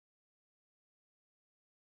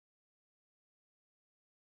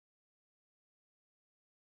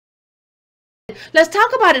Let's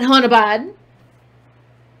talk about it, Hunter Biden.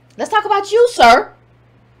 Let's talk about you, sir.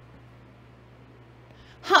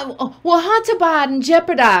 Will Hunter Biden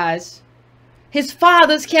jeopardize his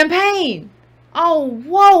father's campaign? Oh,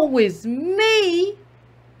 woe is me.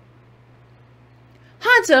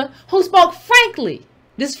 Hunter, who spoke frankly,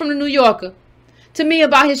 this is from the New Yorker, to me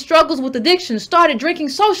about his struggles with addiction, started drinking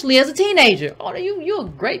socially as a teenager. Oh, you're a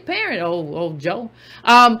great parent, old Joe.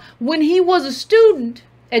 When he was a student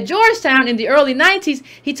at Georgetown in the early 90s,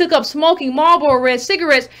 he took up smoking Marlboro Red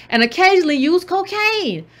cigarettes and occasionally used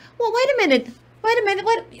cocaine. Well, wait a minute.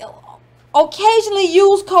 Occasionally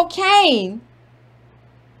use cocaine.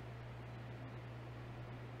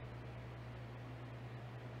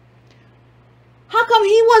 How come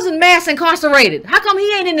he wasn't mass incarcerated? How come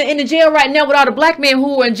he ain't in the jail right now with all the black men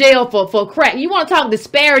who were in jail for crack? You want to talk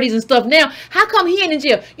disparities and stuff now? How come he ain't in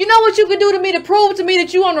jail? You know what you can do to me to prove to me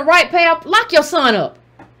that you're on the right path? Lock your son up.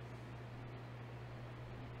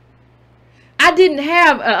 I didn't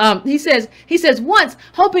have, he says once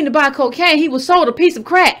hoping to buy cocaine, he was sold a piece of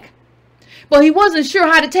crack. But he wasn't sure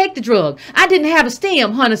how to take the drug. I didn't have a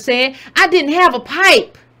stem, Hunter said. I didn't have a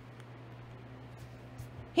pipe.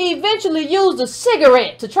 He eventually used a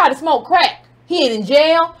cigarette to try to smoke crack. He ain't in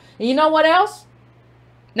jail. And you know what else?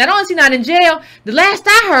 Not only is he not in jail, the last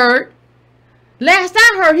I heard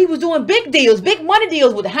he was doing big deals, big money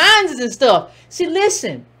deals with Heinz's and stuff. See,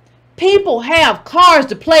 listen, people have cards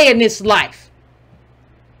to play in this life.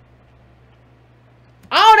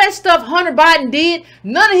 All that stuff Hunter Biden did,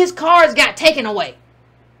 none of his cards got taken away.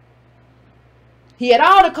 He had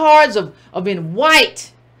all the cards of being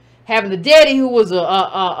white, having a daddy who was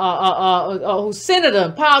who's senator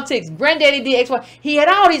in politics, granddaddy did XY. He had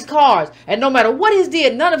all these cards, and no matter what he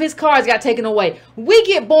did, none of his cards got taken away. We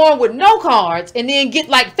get born with no cards and then get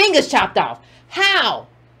like fingers chopped off. How?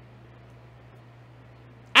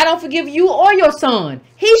 I don't forgive you or your son.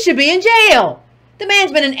 He should be in jail. The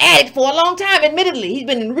man's been an addict for a long time, admittedly. He's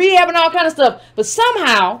been in rehab and all kind of stuff. But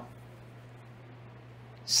somehow,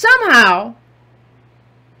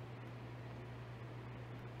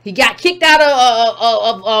 he got kicked out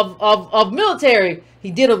of military.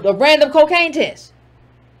 He did a random cocaine test.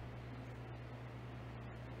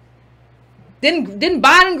 Didn't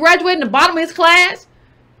Biden graduate in the bottom of his class?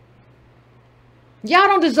 Y'all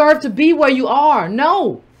don't deserve to be where you are.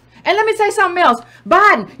 No. And let me say something else.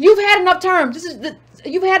 Biden, you've had enough terms.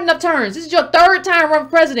 You've had enough turns. This is your third time running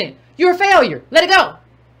for president. You're a failure. Let it go.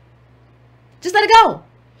 Just let it go.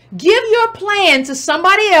 Give your plan to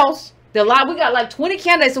somebody else. We got like 20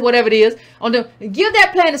 candidates or whatever it is. Give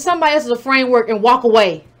that plan to somebody else as a framework and walk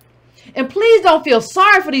away. And please don't feel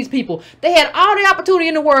sorry for these people. They had all the opportunity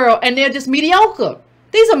in the world and they're just mediocre.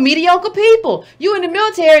 These are mediocre people. You in the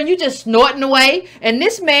military and you just snorting away. And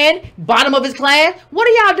this man, bottom of his class, what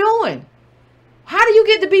are y'all doing? How do you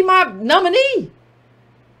get to be my nominee?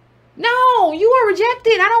 No, you are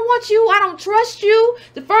rejected. I don't want you. I don't trust you.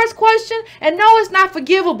 The first question, and no, it's not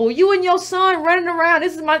forgivable. You and your son running around.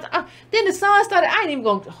 This is my. Then the son started. I ain't even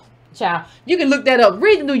going to. Child, you can look that up.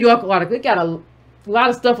 Read the New Yorker article. It got a lot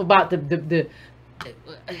of stuff about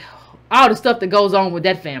all the stuff that goes on with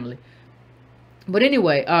that family. But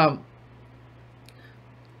anyway,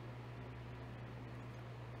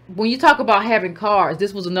 when you talk about having cars,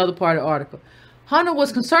 this was another part of the article. Hunter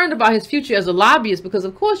was concerned about his future as a lobbyist because,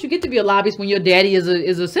 of course, you get to be a lobbyist when your daddy is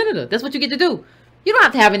a senator. That's what you get to do. You don't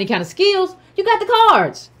have to have any kind of skills. You got the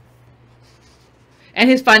cards. And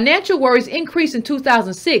his financial worries increased in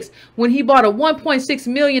 2006 when he bought a $1.6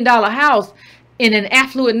 million house in an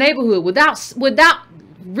affluent neighborhood without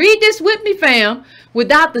read this with me, fam.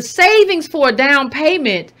 Without the savings for a down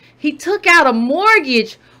payment, he took out a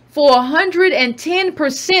mortgage for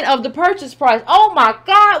 110% of the purchase price. Oh my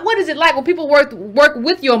God, what is it like when people work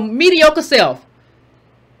with your mediocre self?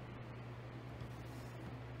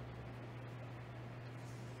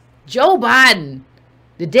 Joe Biden,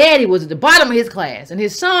 the daddy, was at the bottom of his class, and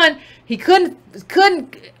his son, he couldn't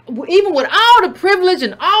even with all the privilege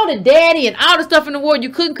and all the daddy and all the stuff in the world, you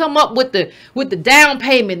couldn't come up with the down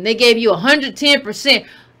payment. They gave you 110%,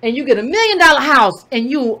 and you get $1 million house,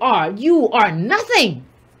 and you are nothing.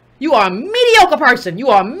 You are a mediocre person. You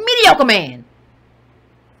are a mediocre man.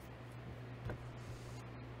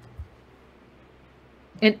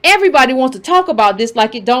 And everybody wants to talk about this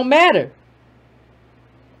like it don't matter.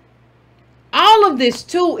 All of this,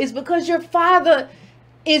 too, is because your father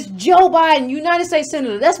is Joe Biden, United States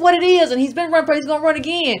Senator. That's what it is. And he's been running, he's going to run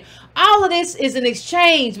again. All of this is an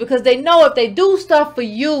exchange because they know if they do stuff for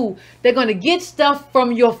you, they're going to get stuff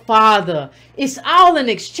from your father. It's all an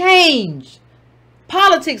exchange.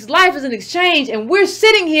 Politics, life is an exchange. And we're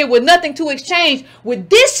sitting here with nothing to exchange with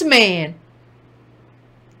this man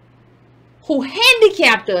who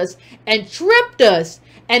handicapped us and tripped us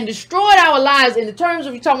and destroyed our lives in the terms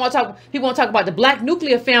of people want to talk about the black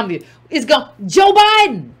nuclear family, is Joe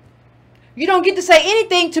Biden. You don't get to say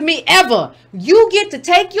anything to me ever. You get to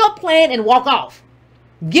take your plan and walk off.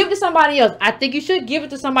 Give it to somebody else. I think you should give it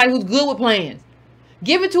to somebody who's good with plans.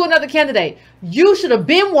 Give it to another candidate. You should have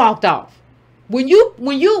been walked off. When you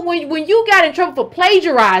got in trouble for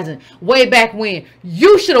plagiarizing way back when,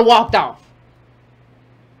 you should have walked off.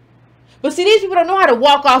 But see, these people don't know how to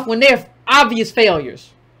walk off when they're obvious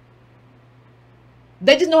failures.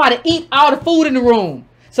 They just know how to eat all the food in the room.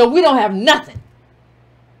 So we don't have nothing.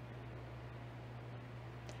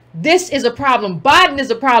 This is a problem. Biden is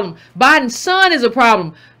a problem. Biden's son is a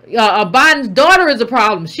problem. Biden's daughter is a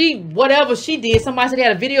problem. Whatever she did, somebody said they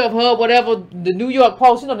had a video of her, whatever. The New York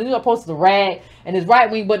Post, the New York Post is a rag and it's right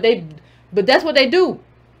wing, but that's what they do.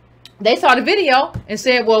 They saw the video and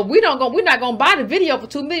said, well, we're not gonna buy the video for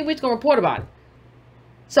 $2 million. We're just gonna report about it.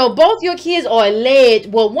 So both your kids are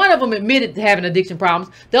alleged. Well, one of them admitted to having addiction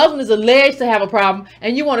problems. The other one is alleged to have a problem,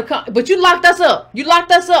 and you want to come, but you locked us up. You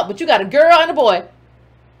locked us up, but you got a girl and a boy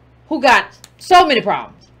who got so many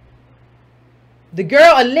problems. The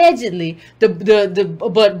girl allegedly,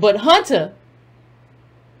 but Hunter,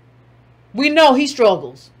 we know he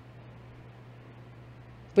struggles.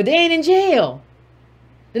 But they ain't in jail.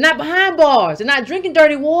 They're not behind bars. They're not drinking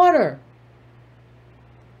dirty water.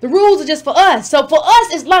 The rules are just for us. So for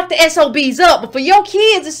us, it's lock the SOBs up. But for your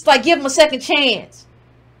kids, it's like give them a second chance.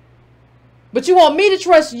 But you want me to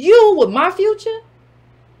trust you with my future?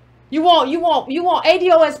 You want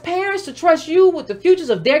ADOS parents to trust you with the futures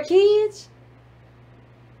of their kids?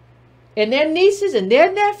 And their nieces and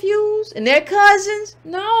their nephews and their cousins?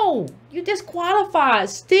 No, you disqualified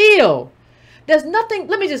still. There's nothing.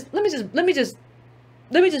 Let me just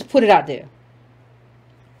put it out there.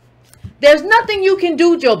 There's nothing you can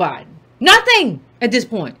do, Joe Biden. Nothing at this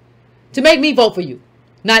point to make me vote for you.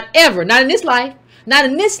 Not ever. Not in this life. Not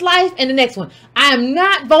in this life and the next one. I am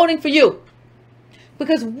not voting for you.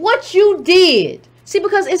 Because what you did. See,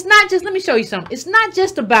 because it's not just, let me show you something. It's not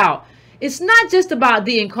just about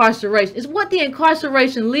the incarceration. It's what the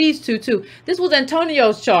incarceration leads to, too. This was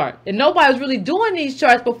Antonio's chart. And nobody was really doing these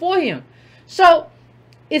charts before him. So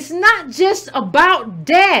it's not just about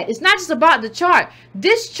that. It's not just about the chart.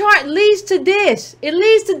 This chart leads to this. It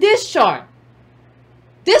leads to this chart.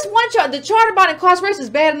 This one chart, the chart about incarceration is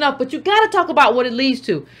bad enough, but you got to talk about what it leads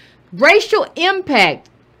to. Racial impact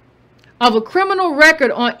of a criminal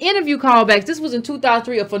record on interview callbacks. This was in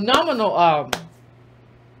 2003, a phenomenal,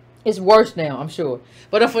 it's worse now, I'm sure,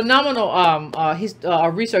 but a phenomenal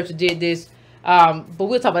researcher did this. But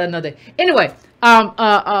we'll talk about that another day. Anyway,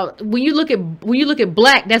 when you look at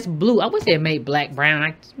black, that's blue. I would say it made black,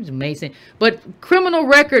 brown. It's amazing. But criminal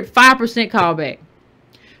record 5% callback.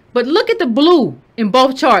 But look at the blue in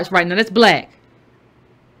both charts right now. That's black.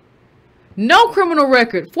 No criminal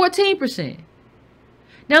record 14%.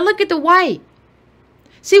 Now look at the white.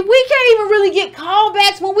 See, we can't even really get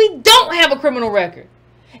callbacks when we don't have a criminal record.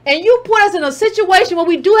 And you put us in a situation where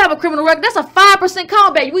we do have a criminal record, that's a 5%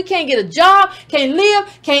 callback. We can't get a job, can't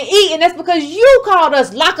live, can't eat, and that's because you called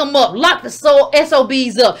us lock them up, lock the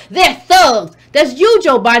SOBs up. They're thugs. That's you,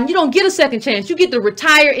 Joe Biden. You don't get a second chance. You get to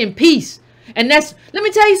retire in peace. And that's, let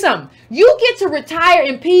me tell you something. You get to retire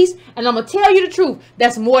in peace, and I'm going to tell you the truth.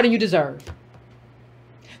 That's more than you deserve.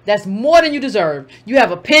 That's more than you deserve. You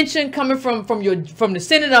have a pension coming from the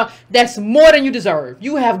senator. That's more than you deserve.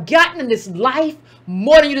 You have gotten in this life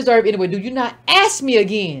more than you deserve anyway. Do you not ask me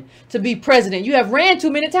again to be president? You have ran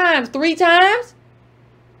too many times. 3 times.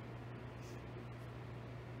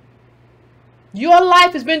 Your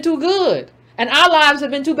life has been too good. And our lives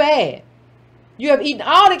have been too bad. You have eaten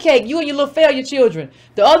all the cake. You and your little failure children.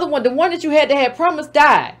 The other one, the one that you had promised,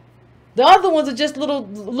 died. The other ones are just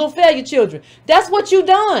little failure children. That's what you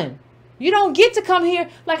done. You don't get to come here.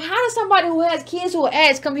 Like, how does somebody who has kids who are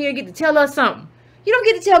addicts come here and get to tell us something? You don't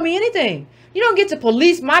get to tell me anything. You don't get to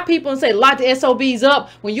police my people and say lock the SOBs up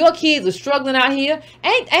when your kids are struggling out here.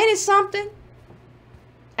 Ain't it something?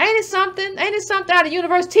 Ain't it something? Ain't it something out of the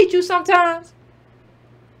universe teach you sometimes?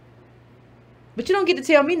 But you don't get to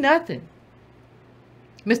tell me nothing.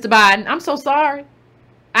 Mr. Biden, I'm so sorry.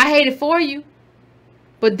 I hate it for you.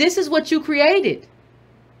 But this is what you created.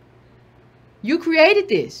 You created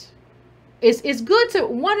this. It's good to,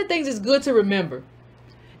 one of the things that's good to remember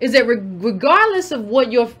is that regardless of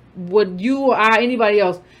what you or I, anybody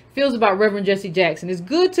else feels about Reverend Jesse Jackson, it's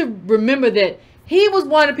good to remember that he was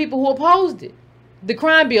one of the people who opposed it. The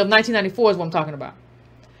crime bill of 1994 is what I'm talking about.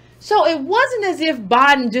 So it wasn't as if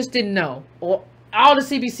Biden just didn't know, or all the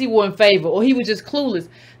CBC were in favor, or he was just clueless.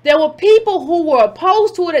 There were people who were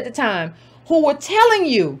opposed to it at the time who were telling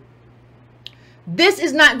you, this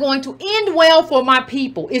is not going to end well for my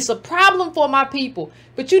people. It's a problem for my people.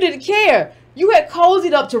 But you didn't care. You had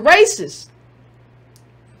cozied up to racists.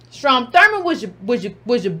 Strom Thurmond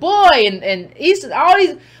was your boy, and Easton, all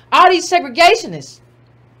these segregationists.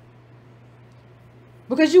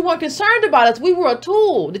 Because you weren't concerned about us. We were a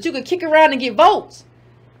tool that you could kick around and get votes.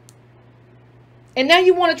 And now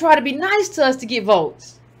you want to try to be nice to us to get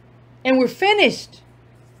votes. And we're finished.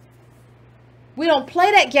 We don't play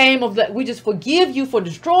that game of that. We just forgive you for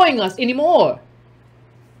destroying us anymore.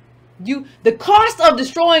 The cost of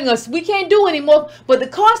destroying us, we can't do anymore. But the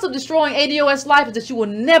cost of destroying ADOS life is that you will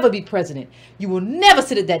never be president. You will never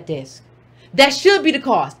sit at that desk. That should be the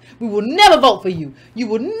cost. We will never vote for you. You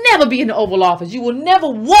will never be in the Oval Office. You will never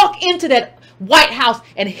walk into that White House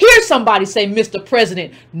and hear somebody say, Mr.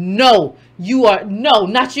 President. No, you are, no,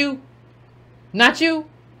 not you. Not you.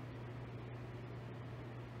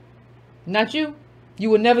 Not you.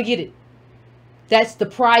 You will never get it. That's the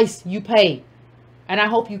price you pay. And I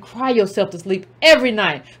hope you cry yourself to sleep every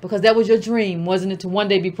night, because that was your dream, wasn't it, to one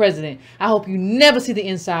day be president? I hope you never see the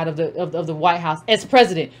inside of the White House as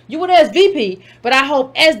president. You were as VP, but I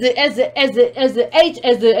hope as the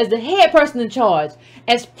head person in charge,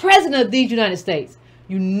 as president of these United States,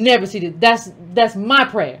 you never see it. That's my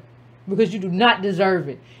prayer, because you do not deserve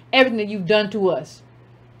it. Everything that you've done to us.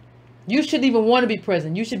 You shouldn't even want to be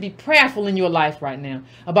president. You should be prayerful in your life right now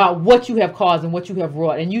about what you have caused and what you have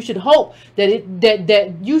wrought. And you should hope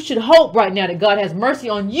that you should hope right now that God has mercy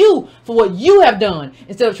on you for what you have done,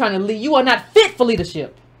 instead of trying to lead. You are not fit for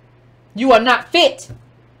leadership. You are not fit.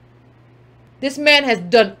 This man has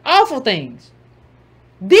done awful things.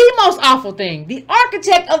 The most awful thing. The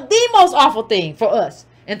architect of the most awful thing for us.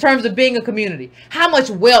 In terms of being a community, how much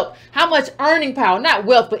wealth, how much earning power, not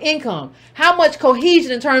wealth, but income, how much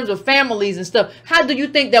cohesion in terms of families and stuff. How do you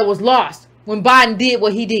think that was lost when Biden did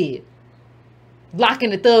what he did?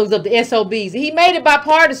 Locking the thugs up, the SOBs. He made it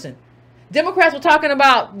bipartisan. Democrats were talking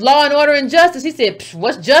about law and order and justice. He said,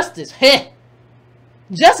 what's justice? Heh.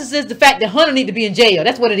 Justice is the fact that Hunter need to be in jail.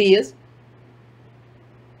 That's what it is.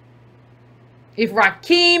 If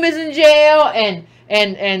Rakeem is in jail and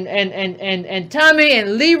Tommy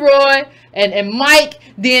and Leroy and Mike,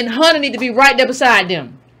 then Hunter need to be right there beside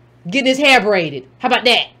them, getting his hair braided. How about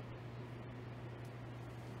that?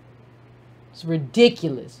 It's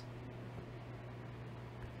ridiculous.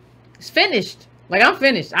 It's finished. Like, I'm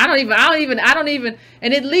finished. I don't even,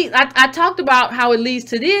 and it leads, I talked about how it leads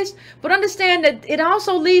to this, but understand that it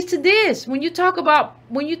also leads to this. When you talk about,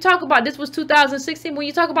 this was 2016, when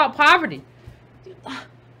you talk about poverty,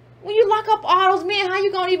 when you lock up all those men, how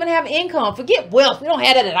you gonna even have income? Forget wealth. We don't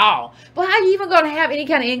have that at all. But how you even gonna have any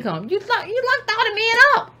kind of income? You locked all the men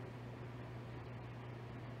up.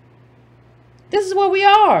 This is where we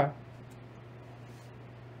are.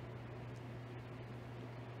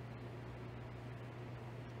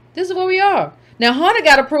 This is where we are. Now, Hunter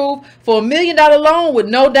got approved for $1 million loan with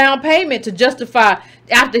no down payment to justify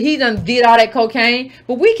after he done did all that cocaine.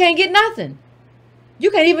 But we can't get nothing. You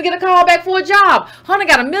can't even get a call back for a job. Hunter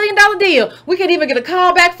got $1 million deal. We can't even get a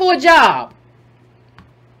call back for a job.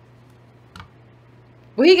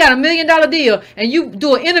 Well, he got $1 million deal, and you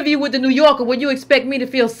do an interview with the New Yorker where you expect me to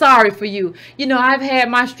feel sorry for you. You know, I've had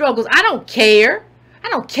my struggles. I don't care. I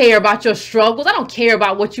don't care about your struggles. I don't care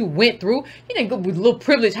about what you went through. You didn't go with a little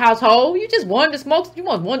privileged household. You just wanted to smoke. You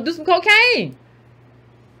wanted to do some cocaine.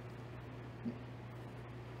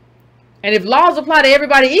 And if laws apply to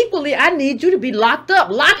everybody equally, I need you to be locked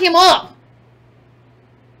up. Lock him up.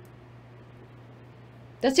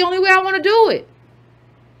 That's the only way I want to do it.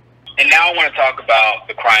 And now I want to talk about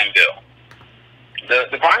the crime bill.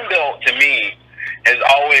 The crime bill, to me, has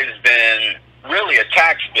always been really a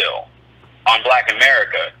tax bill on Black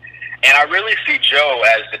America. And I really see Joe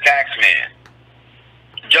as the tax man.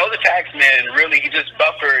 Joe the tax man, really, he just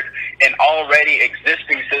buffered an already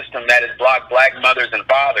existing system that has blocked Black mothers and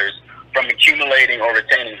fathers from accumulating or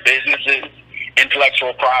retaining businesses,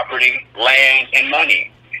 intellectual property, land, and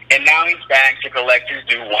money. And now he's back to collect his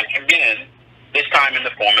due once again, this time in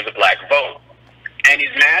the form of the Black vote. And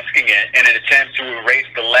he's masking it in an attempt to erase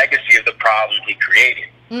the legacy of the problem he created.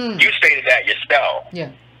 You stated that yourself.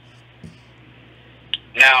 Yeah.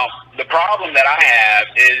 Now, the problem that I have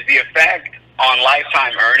is the effect on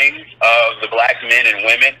lifetime earnings of the Black men and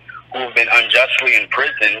women who have been unjustly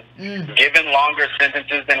imprisoned, given longer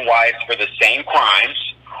sentences than whites for the same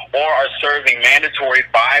crimes, or are serving mandatory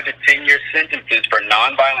 5 to 10 year sentences for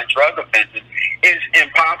nonviolent drug offenses is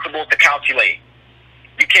impossible to calculate.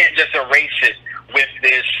 You can't just erase it with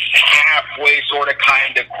this halfway sort of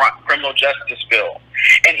kind of criminal justice bill.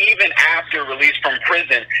 And even after release from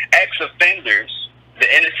prison, ex-offenders,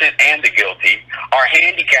 the innocent and the guilty, are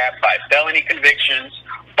handicapped by felony convictions,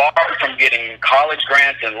 barred from getting college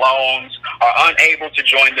grants and loans, are unable to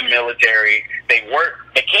join the military. They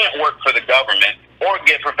can't work for the government or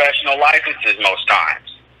get professional licenses most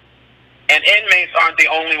times. And inmates aren't the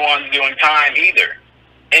only ones doing time either.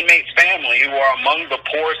 Inmates' family, who are among the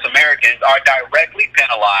poorest Americans, are directly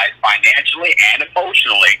penalized financially and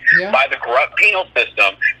emotionally by the corrupt penal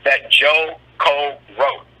system that Joe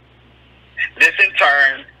co-wrote. This, in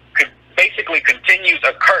turn, basically continues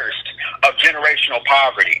a curse of generational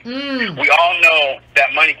poverty. We all know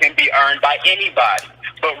that money can be earned by anybody,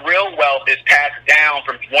 but real wealth is passed down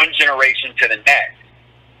from one generation to the next.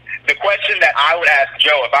 The question that I would ask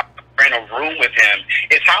Joe if I were in a room with him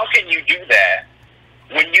is, how can you do that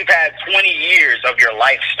when you've had 20 years of your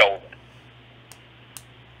life stolen?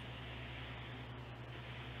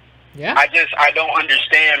 Yeah. I don't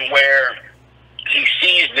understand where he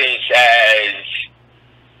sees this as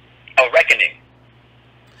a reckoning.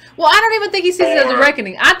 Well, I don't even think he sees it as a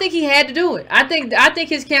reckoning. I think he had to do it. I think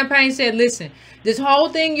his campaign said, listen, this whole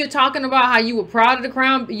thing you're talking about, how you were proud of the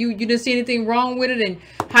crime, you didn't see anything wrong with it, and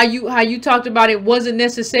how you talked about it wasn't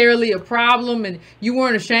necessarily a problem and you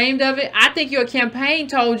weren't ashamed of it. I think your campaign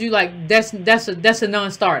told you, like, that's a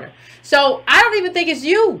non-starter. So I don't even think it's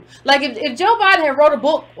you. Like, if Joe Biden had wrote a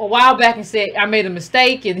book a while back and said, I made a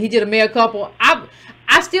mistake, and he did a mea culpa,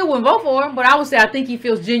 I still wouldn't vote for him, but I would say I think he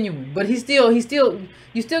feels genuine. But you still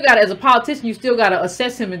got to, as a politician, you still got to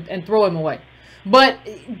assess him and throw him away. But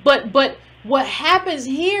what happens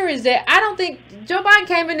here is that I don't think Joe Biden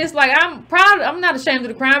came in this like, I'm proud, I'm not ashamed of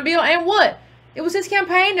the crime bill. And what? It was his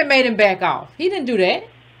campaign that made him back off. He didn't do that.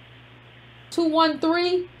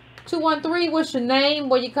 213, what's your name?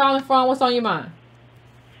 Where you calling from? What's on your mind?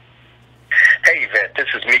 Hey, Yvette, this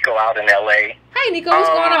is Nico out in L.A. Hey, Nico, what's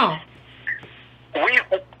going on?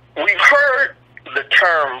 We've heard the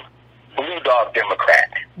term blue dog Democrat.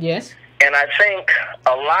 Yes. And I think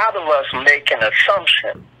a lot of us make an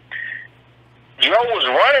assumption. Joe was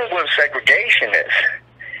running with segregationists,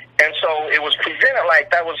 and so it was presented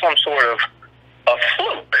like that was some sort of a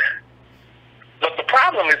fluke. But the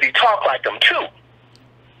problem is he talked like them too.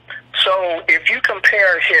 So if you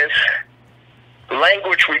compare his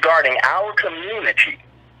language regarding our community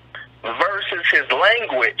versus his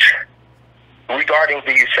language regarding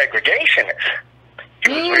the segregationists,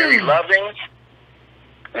 he was very loving,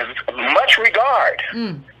 much regard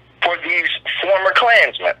for these former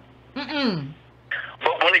Klansmen.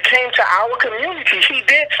 But when it came to our community, he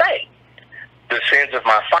did say, the sins of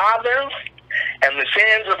my fathers and the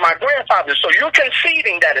sins of my grandfathers. So you're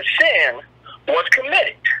conceding that a sin was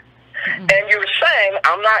committed. And you're saying,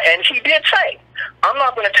 I'm not, and he did say, I'm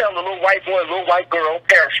not going to tell the little white boy, little white girl,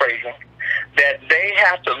 paraphrasing, that they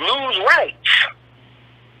have to lose rights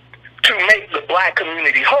to make the black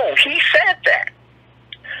community whole. He said that.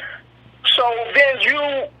 So then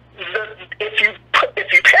if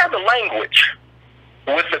you pair the language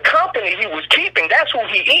with the company he was keeping, that's who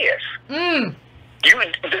he is.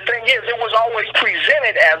 The thing is, it was always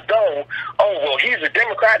presented as though, oh, well, he's a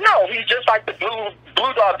Democrat. No, he's just like the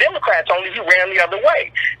blue dog Democrats, only he ran the other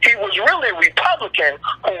way. He was really a Republican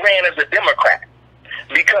who ran as a Democrat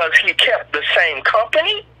because he kept the same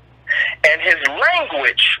company and his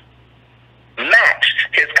language matched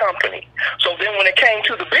his company. So then when it came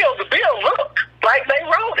to the bill looked like they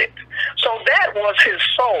wrote it. So that was his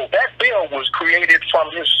soul. That bill was created from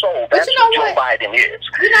his soul. That's what Joe Biden is.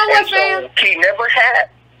 You know what, fam? So he never had.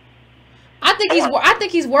 I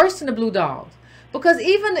think he's worse than the Blue Dogs, because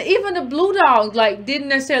even the Blue Dogs didn't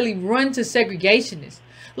necessarily run to segregationists.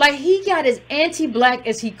 Like, he got as anti-black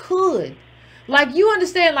as he could. Like, you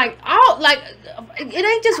understand? It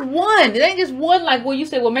ain't just one. It ain't just one. Like, well, you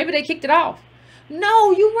say, well, maybe they kicked it off.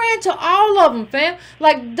 No, you ran to all of them, fam.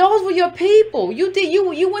 Like, those were your people. You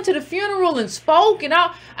went to the funeral and spoke and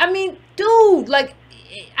all. I mean, dude, like,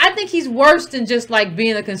 I think he's worse than just like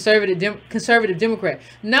being a conservative Democrat.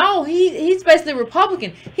 No, he's basically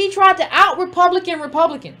Republican. He tried to out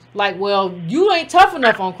Republicans. Like, well, you ain't tough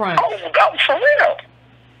enough on crime. Oh, for real.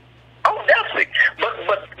 Oh, definitely.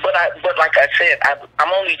 But like I said,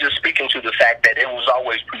 I'm only just speaking to the fact that it was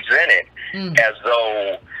always presented as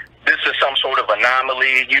though this is some sort of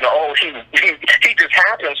anomaly. You know, oh, he just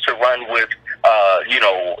happens to run with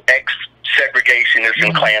ex-segregationists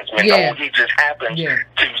and Klansmen. Yeah. Oh, he just happens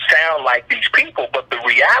to sound like these people. But the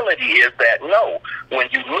reality is that no, when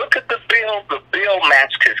you look at the bill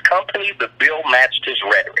matched his company, the bill matched his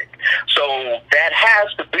rhetoric. So that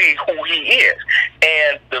has to be who he is.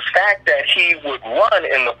 And the fact that he would run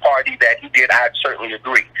in the party that he did, I certainly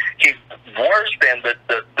agree. he's worse than the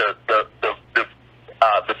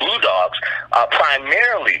Blue Dogs,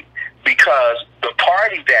 primarily because the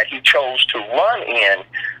party that he chose to run in,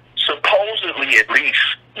 supposedly, at least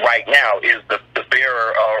right now, is the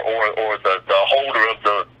bearer or the holder of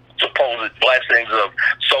the supposed blessings of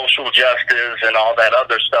social justice and all that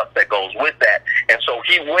other stuff that goes with that. And so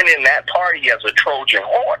he went in that party as a Trojan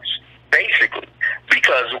horse, basically,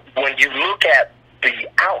 because when you look at the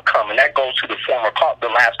outcome, and that goes to the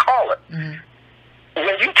last caller,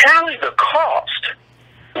 when you tally the cost,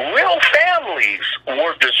 real families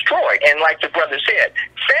were destroyed. And like the brother said,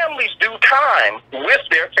 families do time with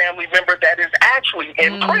their family member that is actually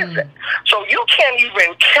in prison. So you can't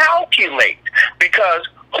even calculate, because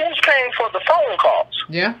who's paying for the phone calls?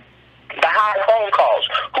 Yeah. The high phone calls.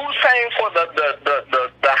 Who's paying for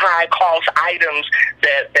the high cost items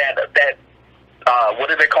that what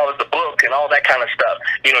do they call it? The book and all that kind of stuff.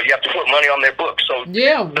 You know, you have to put money on their book. So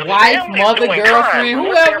yeah, wife, mother, girlfriend,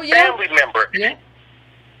 whoever, family member. Yeah.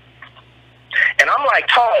 And I'm like,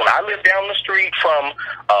 Tone, I live down the street from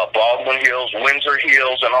Baldwin Hills, Windsor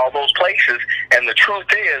Hills, and all those places. And the truth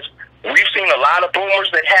is, we've seen a lot of boomers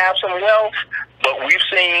that have some wealth, but we've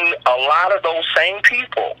seen a lot of those same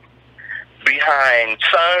people behind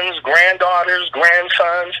sons, granddaughters,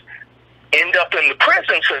 grandsons end up in the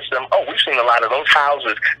prison system. Oh, we've seen a lot of those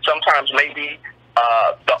houses. Sometimes maybe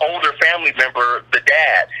the older family member, the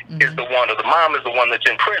dad, is the one, or the mom is the one that's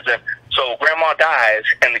in prison. So grandma dies,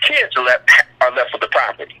 and the kids are left with the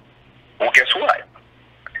property. Well, guess what?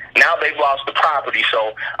 Now they've lost the property.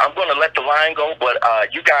 So I'm going to let the line go, but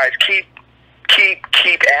you guys keep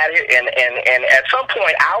at it. And at some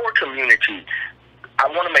point, our community, I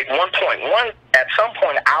want to make one point. At some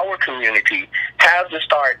point, our community has to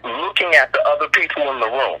start looking at the other people in the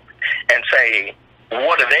room and say,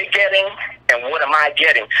 what are they getting and what am I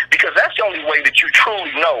getting? Because that's the only way that you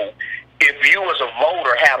truly know if you as a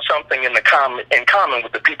voter have something in common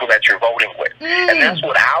with the people that you're voting with. And that's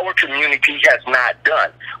what our community has not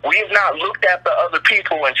done. We have not looked at the other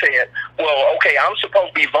people and said, well, okay, I'm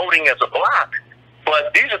supposed to be voting as a block,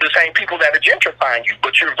 but these are the same people that are gentrifying you,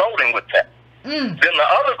 but you're voting with them. Then the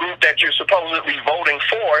other group that you're supposedly voting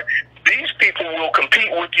for, these people will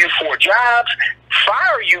compete with you for jobs,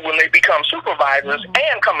 fire you when they become supervisors,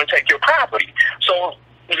 and come and take your property. So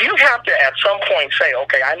you have to at some point say,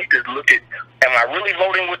 okay, I need to look at, am I really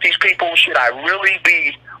voting with these people? Should I really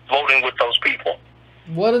be voting with those people?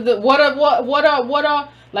 What are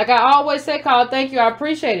like I always say, Carl, thank you, I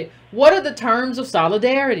appreciate it. What are the terms of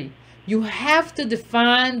solidarity? You have to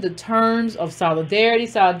define the terms of solidarity.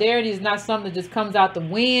 Solidarity is not something that just comes out the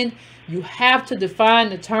wind. You have to define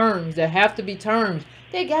the terms. There have to be terms.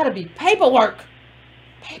 There got to be paperwork.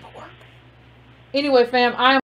 Paperwork. Anyway, fam, I am